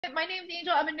My name's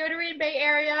Angel. I'm a notary in Bay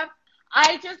Area.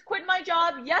 I just quit my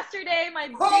job yesterday, my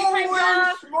daytime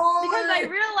job, because I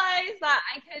realized that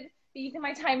I could be using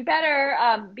my time better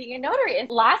being a notary.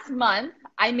 And last month,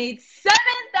 I made $7,000.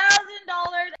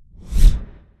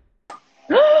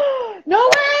 No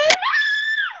way!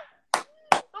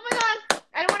 Oh my gosh!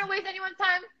 I don't want to waste anyone's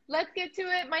time. Let's get to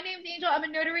it. My name's Angel. I'm a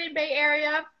notary in Bay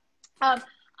Area.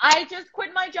 I just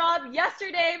quit my job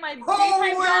yesterday, my daytime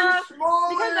job,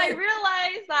 because I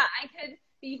realized that I could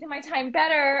be using my time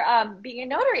better being a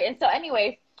notary. And so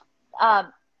anyways,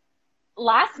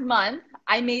 last month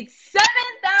I made $7,000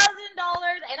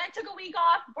 and I took a week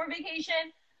off for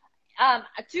vacation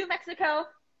to Mexico,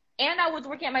 and I was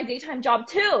working at my daytime job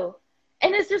too.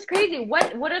 And it's just crazy.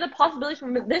 What are the possibilities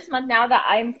from this month now that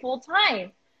I'm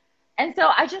full-time? And so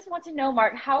I just want to know,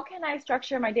 Mark, how can I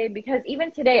structure my day? Because even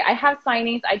today, I have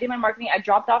signings. I did my marketing. I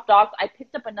dropped off docs. I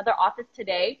picked up another office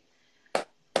today.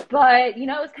 But, you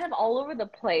know, it's kind of all over the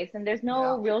place, and there's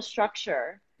no real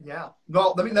structure. Yeah.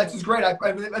 Well, I mean, that's just great.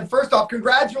 And first off,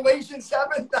 congratulations,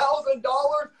 $7,000.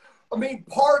 I mean,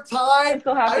 part-time. I'm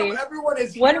so happy. Everyone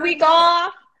is 1 week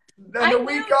off. And a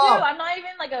week off. I'm not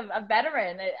even like a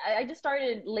veteran. I just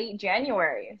started late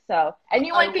January. So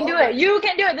anyone can do it. You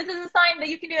can do it. This is a sign that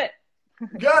you can do it.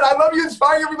 Good. I love you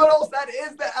inspiring everyone else. That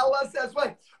is the LSS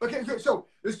way. Okay, so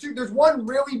there's one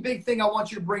really big thing I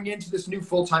want you to bring into this new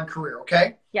full-time career,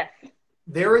 okay? Yes.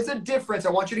 There is a difference. I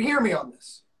want you to hear me on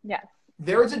this. Yes.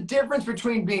 There is a difference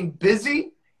between being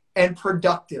busy and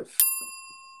productive.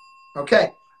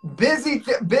 Okay? Busy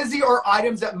are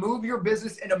items that move your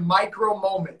business in a micro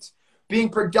moment. Being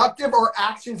productive are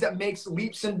actions that makes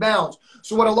leaps and bounds.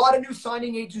 So what a lot of new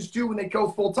signing agents do when they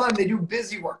go full-time, they do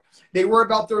busy work. They worry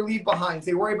about their leave behinds.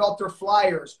 They worry about their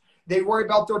flyers. They worry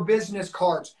about their business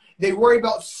cards. They worry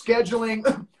about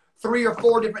scheduling 3 or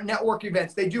 4 different network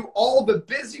events. They do all the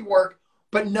busy work,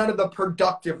 but none of the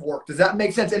productive work. Does that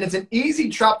make sense? And it's an easy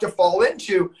trap to fall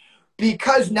into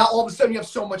because now all of a sudden you have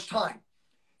so much time.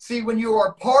 See, when you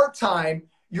are part-time,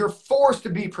 you're forced to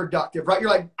be productive, right? You're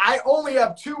like, I only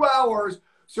have 2 hours,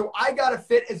 so I got to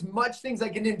fit as much things I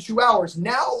can in 2 hours.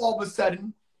 Now, all of a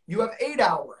sudden, you have 8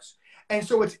 hours. And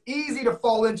so it's easy to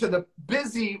fall into the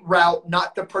busy route,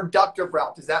 not the productive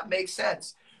route. Does that make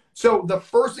sense? So the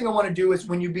first thing I want to do is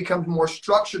when you become more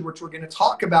structured, which we're going to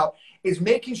talk about, is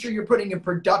making sure you're putting in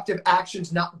productive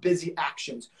actions, not busy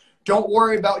actions. Don't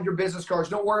worry about your business cards.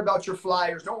 Don't worry about your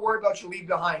flyers. Don't worry about your leave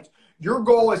behinds. Your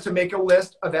goal is to make a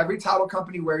list of every title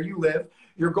company where you live.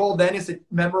 Your goal then is to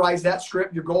memorize that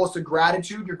script. Your goal is to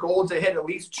gratitude. Your goal is to hit at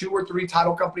least 2 or 3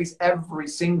 title companies every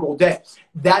single day.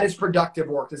 That is productive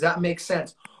work. Does that make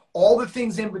sense? All the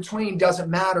things in between doesn't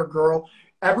matter, girl.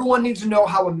 Everyone needs to know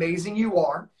how amazing you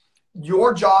are.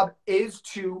 Your job is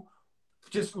to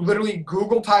just literally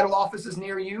Google title offices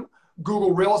near you,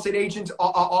 Google real estate agents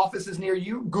offices near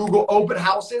you, Google open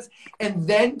houses, and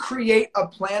then create a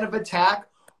plan of attack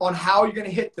on how you're going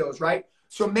to hit those, right?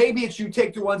 So maybe it's you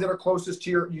take the ones that are closest to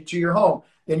your home.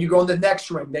 Then you go in the next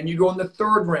ring. Then you go in the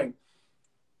third ring.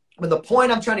 But the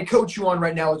point I'm trying to coach you on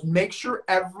right now is make sure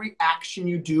every action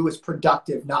you do is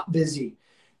productive, not busy.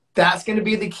 That's going to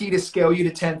be the key to scale you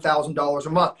to $10,000 a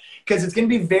month, because it's going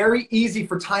to be very easy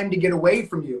for time to get away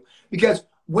from you. Because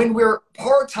when we're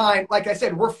part-time, like I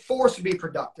said, we're forced to be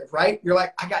productive, right? You're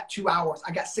like, I got 2 hours.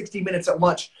 I got 60 minutes at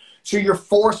lunch. So you're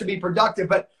forced to be productive.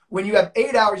 But when you have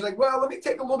 8 hours, you're like, well, let me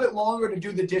take a little bit longer to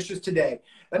do the dishes today.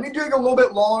 Let me take a little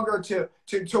bit longer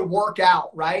to work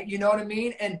out, right? You know what I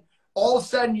mean? And all of a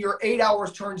sudden your 8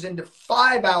 hours turns into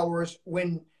 5 hours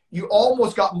when you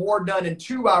almost got more done in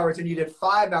 2 hours than you did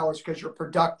 5 hours because you're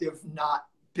productive, not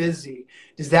busy.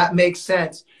 Does that make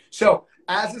sense? So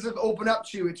as this has opened up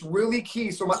to you, it's really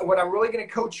key. So what I'm really going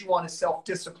to coach you on is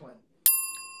self-discipline.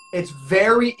 It's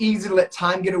very easy to let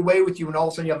time get away with you and all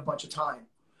of a sudden you have a bunch of time.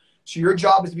 So your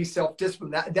job is to be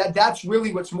self-disciplined. That's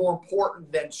really what's more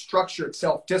important than structured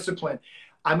self-discipline.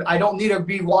 I don't need to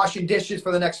be washing dishes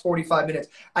for the next 45 minutes.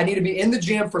 I need to be in the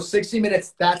gym for 60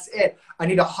 minutes. That's it. I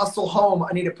need to hustle home.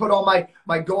 I need to put on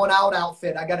my going out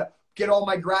outfit. I got to get all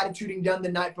my gratituding done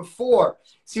the night before.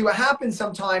 See, what happens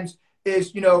sometimes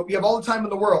is, you know, you have all the time in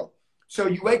the world. So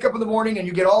you wake up in the morning and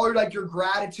you get all your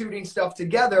gratituding stuff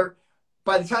together.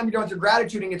 By the time you're done with your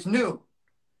gratituding, it's noon.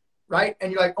 Right?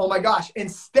 And you're like, oh my gosh,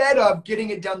 instead of getting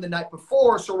it done the night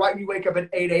before, so right when you wake up at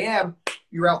 8 a.m.,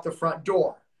 you're out the front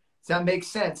door. Does that make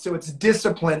sense? So it's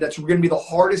discipline that's going to be the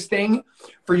hardest thing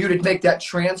for you to make that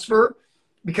transfer,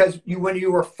 because when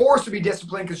you were forced to be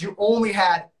disciplined because you only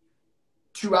had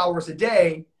 2 hours a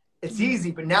day, it's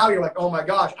easy. But now you're like, oh my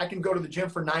gosh, I can go to the gym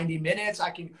for 90 minutes.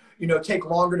 I can, take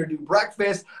longer to do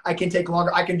breakfast. I can take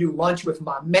longer. I can do lunch with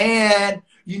my man.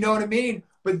 You know what I mean?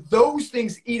 But those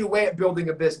things eat away at building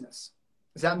a business.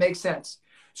 Does that make sense?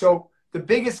 So the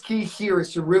biggest key here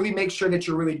is to really make sure that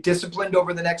you're really disciplined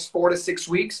over the next 4 to 6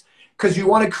 weeks, because you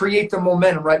want to create the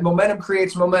momentum, right? Momentum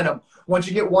creates momentum. Once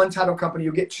you get one title company,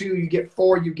 you get 2, you get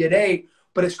 4, you get 8,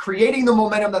 but it's creating the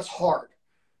momentum that's hard.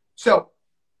 So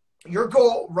your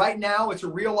goal right now is to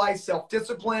realize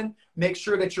self-discipline, make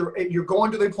sure that you're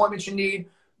going to the appointments you need,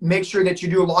 make sure that you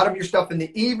do a lot of your stuff in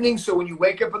the evening, so when you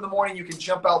wake up in the morning, you can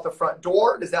jump out the front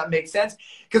door. Does that make sense?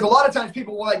 Because a lot of times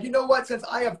people will like, you know what, since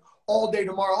I have all day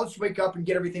tomorrow, I'll just wake up and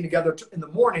get everything together in the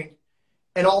morning,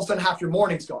 and all of a sudden half your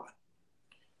morning's gone.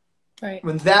 Right.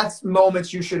 When that's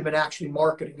moments you should have been actually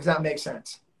marketing. Does that make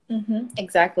sense? Mm-hmm.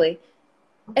 Exactly.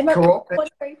 And Mark, cool. One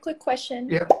very quick question.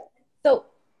 Yeah. So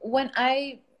when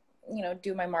I,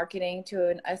 do my marketing to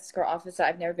an escrow office that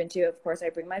I've never been to, of course, I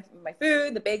bring my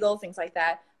food, the bagels, things like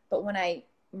that. But when I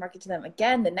market to them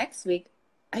again the next week,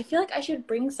 I feel like I should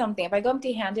bring something. If I go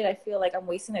empty-handed, I feel like I'm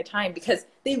wasting their time, because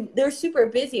they're super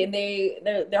busy and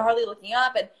they're hardly looking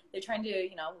up, and they're trying to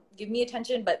give me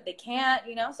attention, but they can't.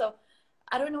 So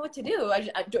I don't know what to do. I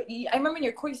remember in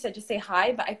your course you said just say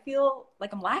hi, but I feel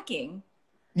like I'm lacking.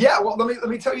 Yeah, well, let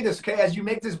me tell you this, okay? As you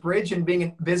make this bridge and being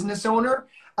a business owner,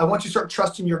 I want you to start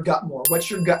trusting your gut more. What's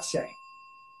your gut say?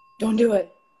 Don't do it.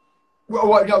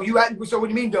 Well, no, so what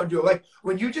do you mean don't do it? Like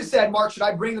when you just said, Mark, should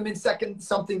I bring them in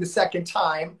something the second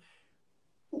time?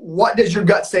 What does your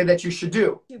gut say that you should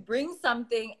do? You bring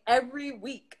something every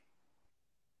week.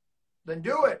 Then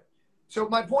do it. So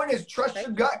my point is trust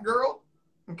your gut, girl.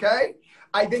 Okay?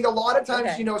 I think a lot of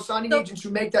times, signing agents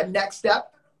who make that next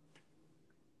step,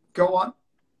 go on.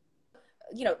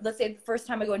 Let's say the first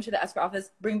time I go into the escrow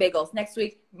office, bring bagels. Next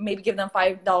week, maybe give them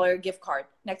 $5 gift card.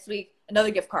 Next week,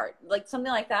 another gift card. Like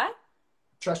something like that?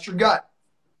 Trust your gut.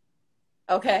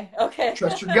 Okay.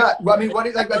 Trust your gut. Well, I mean,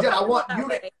 like I said,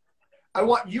 I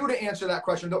want you to answer that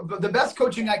question. The best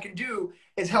coaching I can do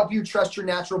is help you trust your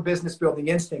natural business building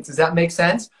instincts. Does that make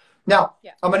sense? Now,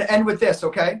 yeah. I'm going to end with this,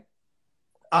 okay?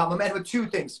 I'm going to end with 2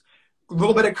 things. A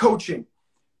little bit of coaching.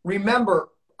 Remember,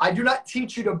 I do not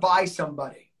teach you to buy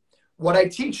somebody. What I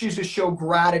teach you is to show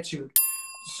gratitude.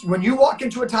 When you walk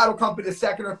into a title company the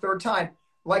second or third time,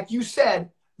 like you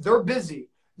said, they're busy.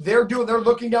 They're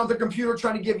looking down at the computer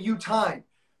trying to give you time.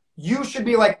 You should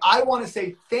be like, I want to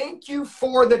say thank you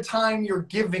for the time you're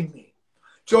giving me.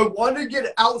 So I want to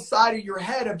get outside of your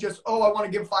head of just, I want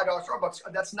to give $5 Starbucks.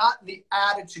 That's not the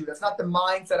attitude. That's not the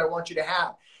mindset I want you to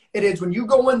have. It is when you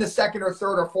go in the second or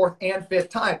third or fourth and fifth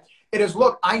time, it is,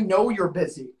 look, I know you're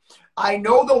busy. I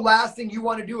know the last thing you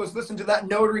want to do is listen to that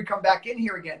notary come back in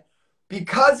here again.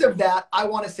 Because of that, I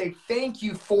want to say thank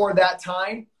you for that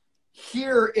time.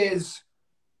 Here is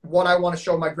what I want to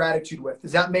show my gratitude with.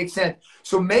 Does that make sense?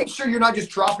 So make sure you're not just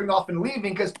dropping off and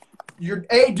leaving, because you're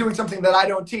A, doing something that I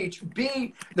don't teach.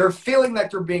 B, they're feeling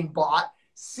like they're being bought.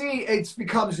 C, it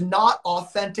becomes not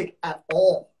authentic at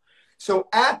all. So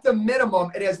at the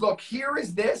minimum, it is, look, here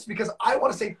is this, because I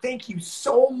want to say thank you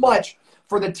so much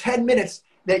for the 10 minutes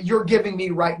that you're giving me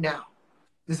right now.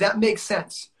 Does that make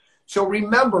sense? So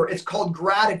remember, it's called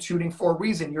gratituding for a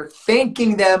reason. You're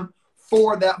thanking them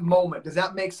for that moment. Does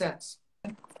that make sense?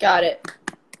 Got it.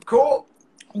 Cool.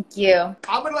 Thank you.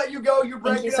 I'm going to let you go. You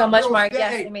break Thank you it so up much, real Mark. day.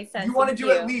 Yes, it makes sense. You want to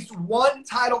do at least one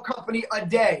title company a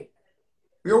day.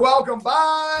 You're welcome.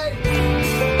 Bye.